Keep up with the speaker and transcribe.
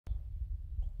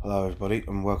Hello everybody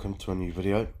and welcome to a new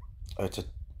video.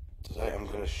 Today I'm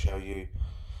going to show you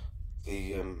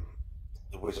the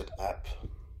Wizard app,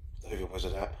 the Hoover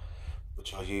Wizard app,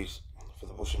 which I use for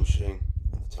the washing machine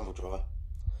and the tumble dryer.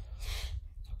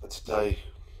 But today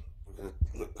we're going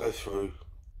to go through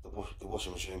the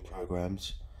washing machine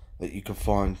programs that you can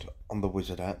find on the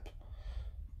Wizard app.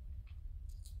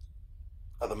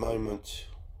 At the moment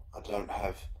I've not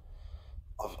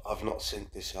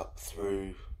synced this up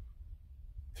through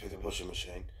the washing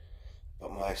machine,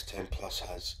 but my S10 Plus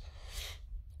has.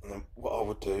 And then what I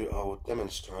would do, I would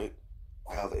demonstrate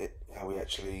how we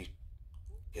actually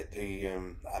get the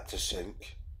app to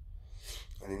sync,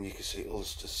 and then you can see all the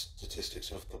statistics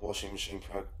of the washing machine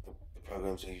the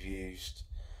programs you've used,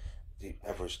 the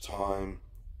average time,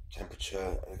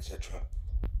 temperature, etc.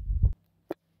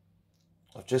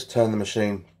 I've just turned the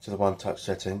machine to the OneTouch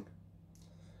setting,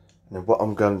 and then what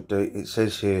I'm going to do, it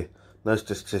says here no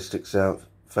statistics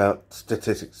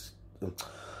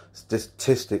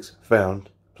statistics found,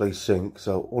 please sync.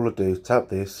 So all I do is tap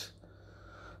this,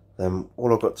 then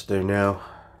all I've got to do now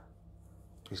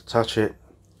is touch it,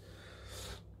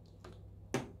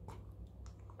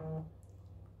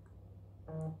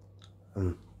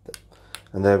 and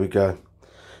there we go.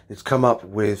 It's come up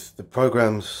with the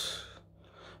programs,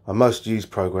 my most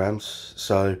used programs.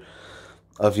 So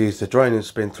I've used the drain and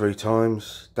spin 3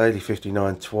 times, daily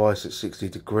 59 twice at 60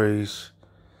 degrees,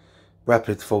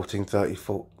 rapid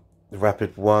 1434,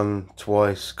 rapid 1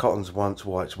 twice, cottons once,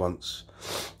 whites once.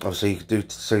 Obviously you can do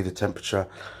to see the temperature.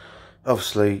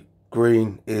 Obviously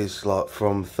green is like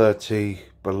from 30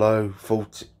 below,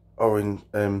 40, orange,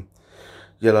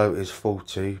 yellow is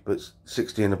 40, but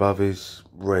 60 and above is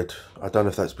red. I don't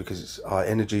know if that's because it's high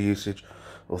energy usage,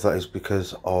 or if that is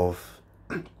because of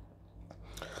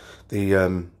the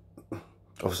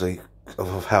obviously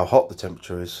of how hot the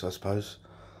temperature is, I suppose.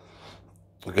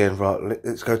 Again, right,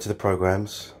 let's go to the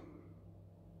programs.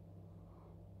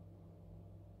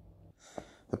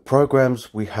 The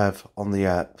programs we have on the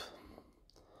app,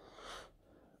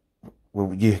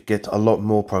 well, you get a lot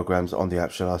more programs on the app,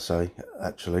 shall I say,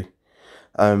 actually.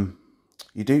 You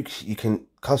can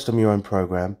custom your own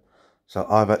program. So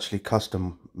I've actually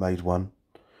custom made one.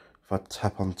 If I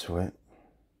tap onto it,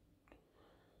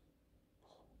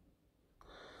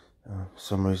 for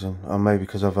some reason, maybe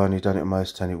because I've only done it on my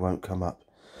S10, it won't come up.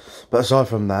 But aside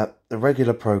from that, the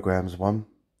regular programs one,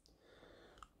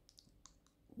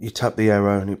 you tap the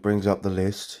arrow and it brings up the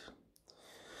list.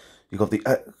 You got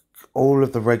all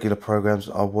of the regular programs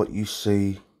are what you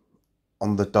see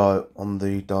on the dial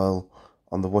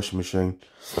on the washing machine.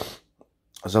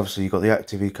 As obviously you got the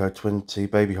Active Eco 20,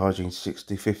 Baby Hygiene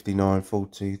 60, 59,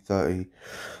 40, 30,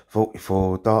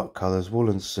 44, dark colours, wool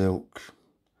and silk.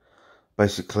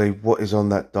 Basically what is on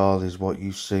that dial is what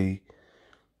you see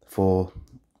for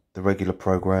the regular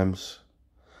programs.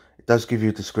 It does give you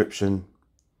a description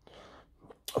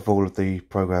of all of the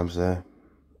programs there.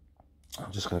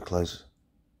 I'm just going to close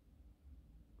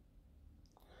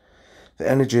the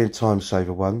energy and time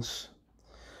saver ones.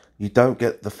 You don't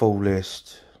get the full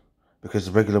list because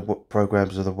the regular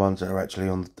programs are the ones that are actually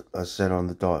on, as said, on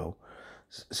the dial.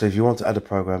 So if you want to add a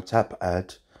program, tap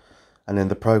add, and then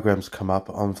the programs come up.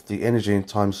 On the energy and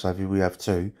time saver we have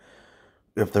 2.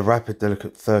 We have the rapid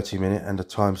delicate 30-minute and the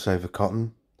time saver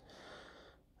cotton.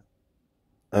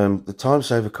 The time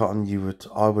saver cotton,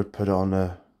 I would put it on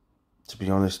to be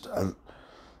honest,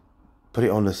 put it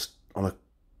on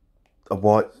a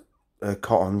white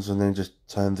cottons, and then just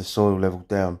turn the soil level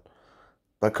down.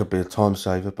 That could be a time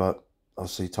saver, but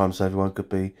obviously time saver one could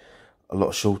be a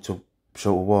lot shorter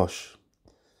wash.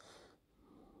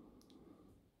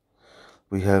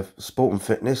 We have sport and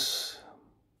fitness.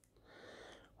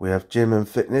 We have gym and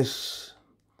fitness.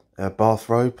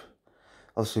 Bathrobe.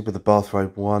 Obviously with the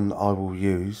bathrobe one I will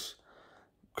use,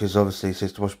 because obviously it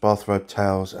says to wash bathrobe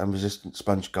towels and resistant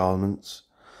sponge garments.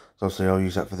 So obviously I'll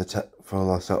use that for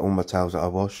like all my towels that I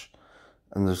wash.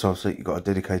 And there's obviously you've got a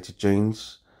dedicated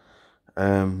jeans.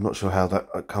 Not sure how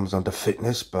that comes under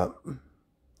fitness, but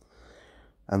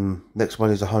next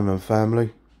one is a home and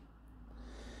family.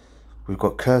 We've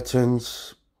got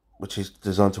curtains, which is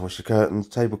designed to wash the curtains.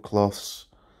 Tablecloths,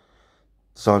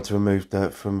 designed to remove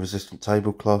dirt from resistant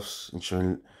tablecloths,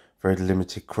 ensuring very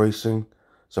limited creasing.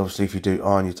 So obviously if you do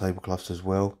iron your tablecloths as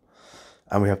well.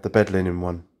 And we have the bed linen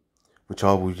one, which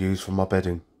I will use for my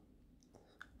bedding.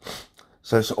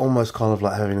 So it's almost kind of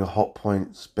like having a hot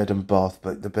points bed and bath,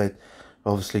 but the bed,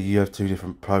 obviously you have 2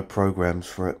 different programs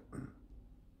for it.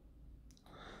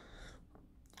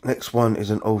 Next one is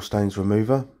an all stains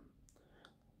remover.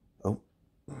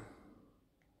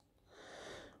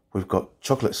 We've got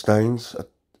chocolate stains,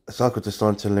 a cycle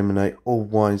designed to eliminate all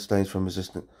wine stains from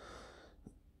resistant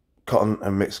cotton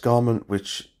and mixed garment,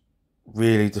 which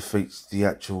really defeats the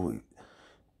actual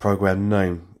program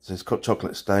name. It says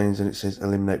chocolate stains and it says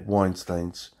eliminate wine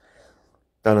stains.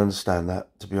 Don't understand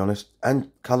that, to be honest.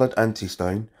 And coloured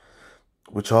anti-stain,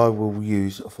 which I will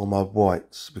use for my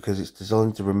whites, because it's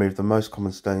designed to remove the most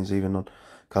common stains even on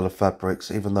coloured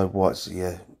fabrics, even though whites,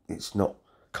 yeah, it's not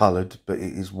coloured, but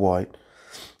it is white.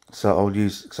 So I'll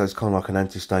use, so it's kind of like an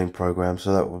anti-stain program,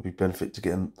 so that would be benefit to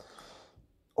getting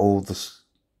all the,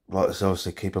 like it's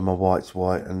obviously keeping my whites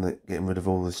white and getting rid of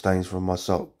all the stains from my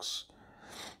socks.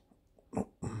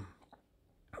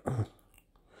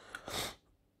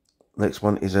 Next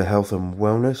one is a health and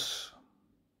wellness.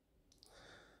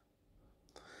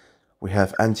 We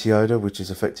have anti-odor, which is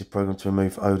an effective program to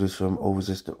remove odors from all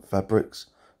resistant fabrics,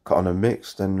 cotton and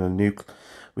mixed. And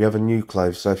we have a new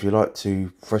clothes. So if you like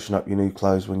to freshen up your new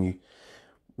clothes when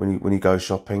you go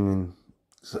shopping, and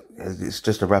it's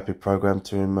just a rapid program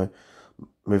to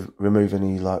remove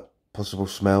any like possible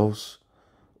smells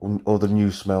or the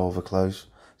new smell of a clothes.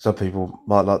 Some people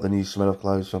might like the new smell of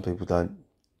clothes, some people don't.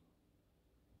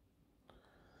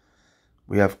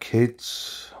 We have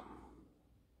kids.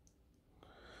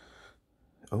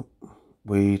 Oh,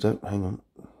 we don't, hang on.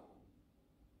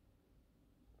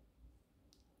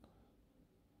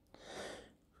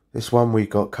 This one we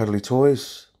got cuddly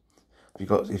toys.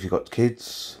 If you got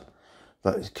kids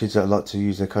that like to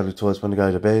use their cuddly toys when they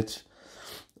go to bed.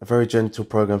 A very gentle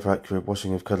program for accurate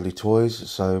washing of cuddly toys.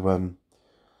 So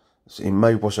it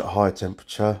may wash at high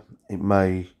temperature. It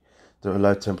may do it at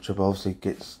low temperature, but obviously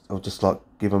I'll just like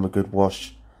give them a good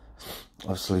wash.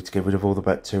 Obviously to get rid of all the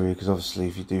bacteria, because obviously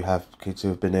if you do have kids who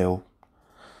have been ill,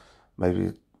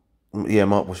 maybe, yeah,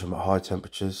 might wash them at high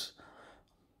temperatures.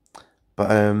 But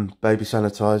baby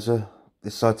sanitizer.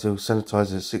 This cycle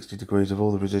sanitizes at 60 degrees of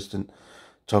all the resistant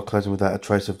child clothing without a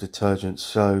trace of detergent.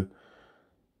 So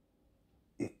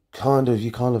you kind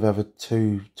of have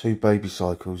two baby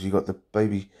cycles. You got the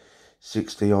baby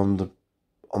 60 on the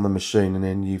machine, and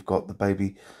then you've got the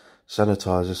baby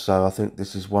sanitizer. So I think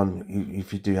this is one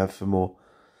if you do have for more,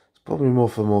 it's probably more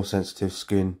for more sensitive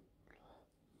skin.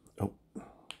 Oh.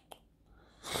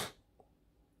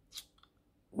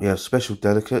 We have special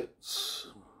delicates.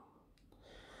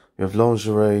 We have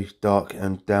lingerie, dark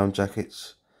and down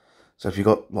jackets. So if you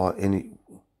got like any,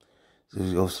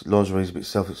 lingerie is a bit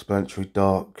self-explanatory.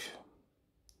 Dark,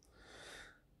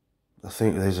 I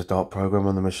think there's a dark program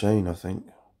on the machine, I think.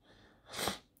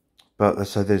 But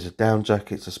let's say there's a down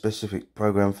jacket, it's a specific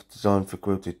program designed for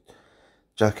quilted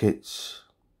jackets.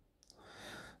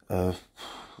 I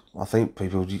think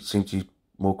people seem to use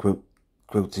more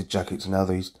quilted jackets now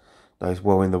these days.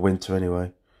 Well, in the winter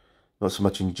anyway. Not so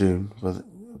much in June, but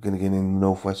again in the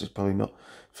northwest it's probably not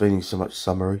feeling so much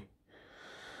summery.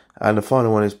 And the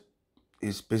final one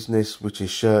is business, which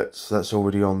is shirts. That's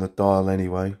already on the dial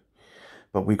anyway.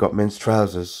 But we got men's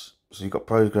trousers. So you've got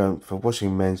program for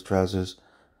washing men's trousers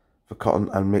for cotton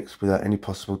and mixed without any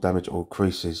possible damage or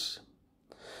creases.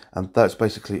 And that's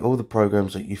basically all the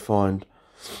programs that you find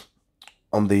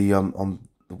on the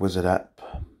Wizard app.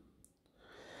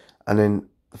 And then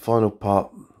the final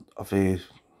part of it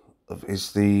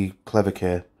is the Clever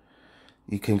Care.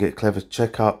 You can get Clever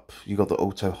Checkup. You got the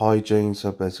Auto Hygiene,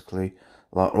 so basically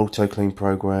like auto clean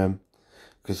program.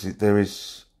 Because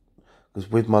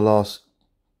with my last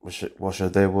washer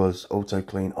there was auto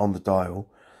clean on the dial,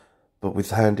 but with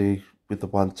the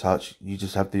OneTouch you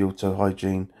just have the Auto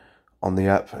Hygiene on the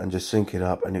app and just sync it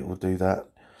up and it will do that.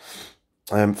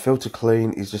 Filter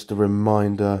clean is just a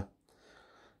reminder.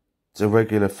 It's a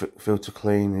regular filter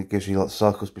clean. It gives you like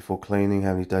cycles before cleaning,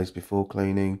 how many days before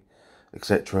cleaning,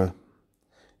 etc.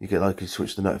 You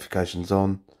switch the notifications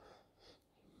on.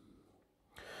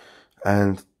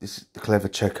 And this is the Clever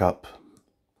Checkup.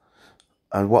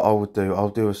 And what I would do, I'll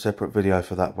do a separate video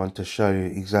for that one to show you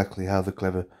exactly how the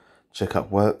Clever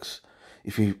Checkup works.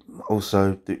 If you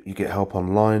also you get help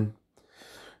online,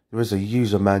 there is a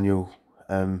user manual.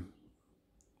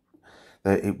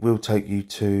 That it will take you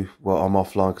to, well, I'm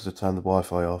offline because I turned the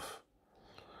Wi-Fi off.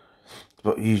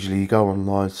 But usually you go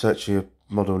online, search your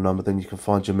model number, then you can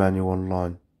find your manual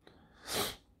online.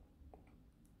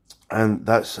 And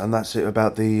that's it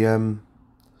about the and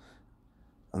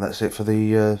that's it for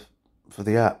the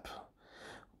app.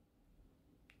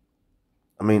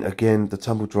 I mean, again, the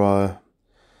tumble dryer,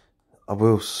 I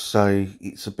will say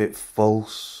it's a bit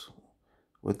false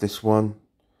with this one.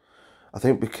 I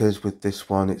think because with this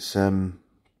one it's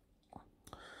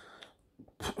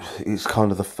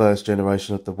kind of the first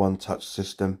generation of the OneTouch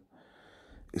system.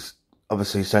 It's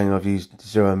obviously saying I've used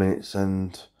 0 minutes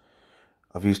and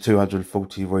I've used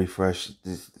 240 refresh.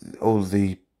 All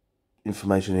the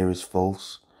information here is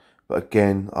false, but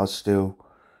again, I still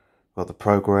got the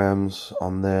programs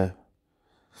on there,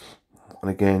 and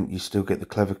again, you still get the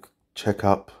clever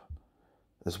checkup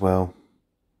as well.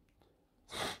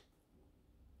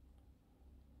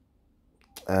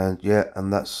 And yeah,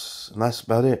 and that's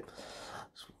about it.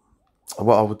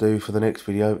 What I will do for the next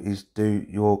video is do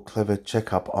your clever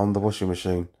checkup on the washing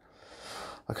machine.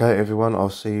 Okay everyone, I'll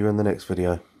see you in the next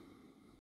video.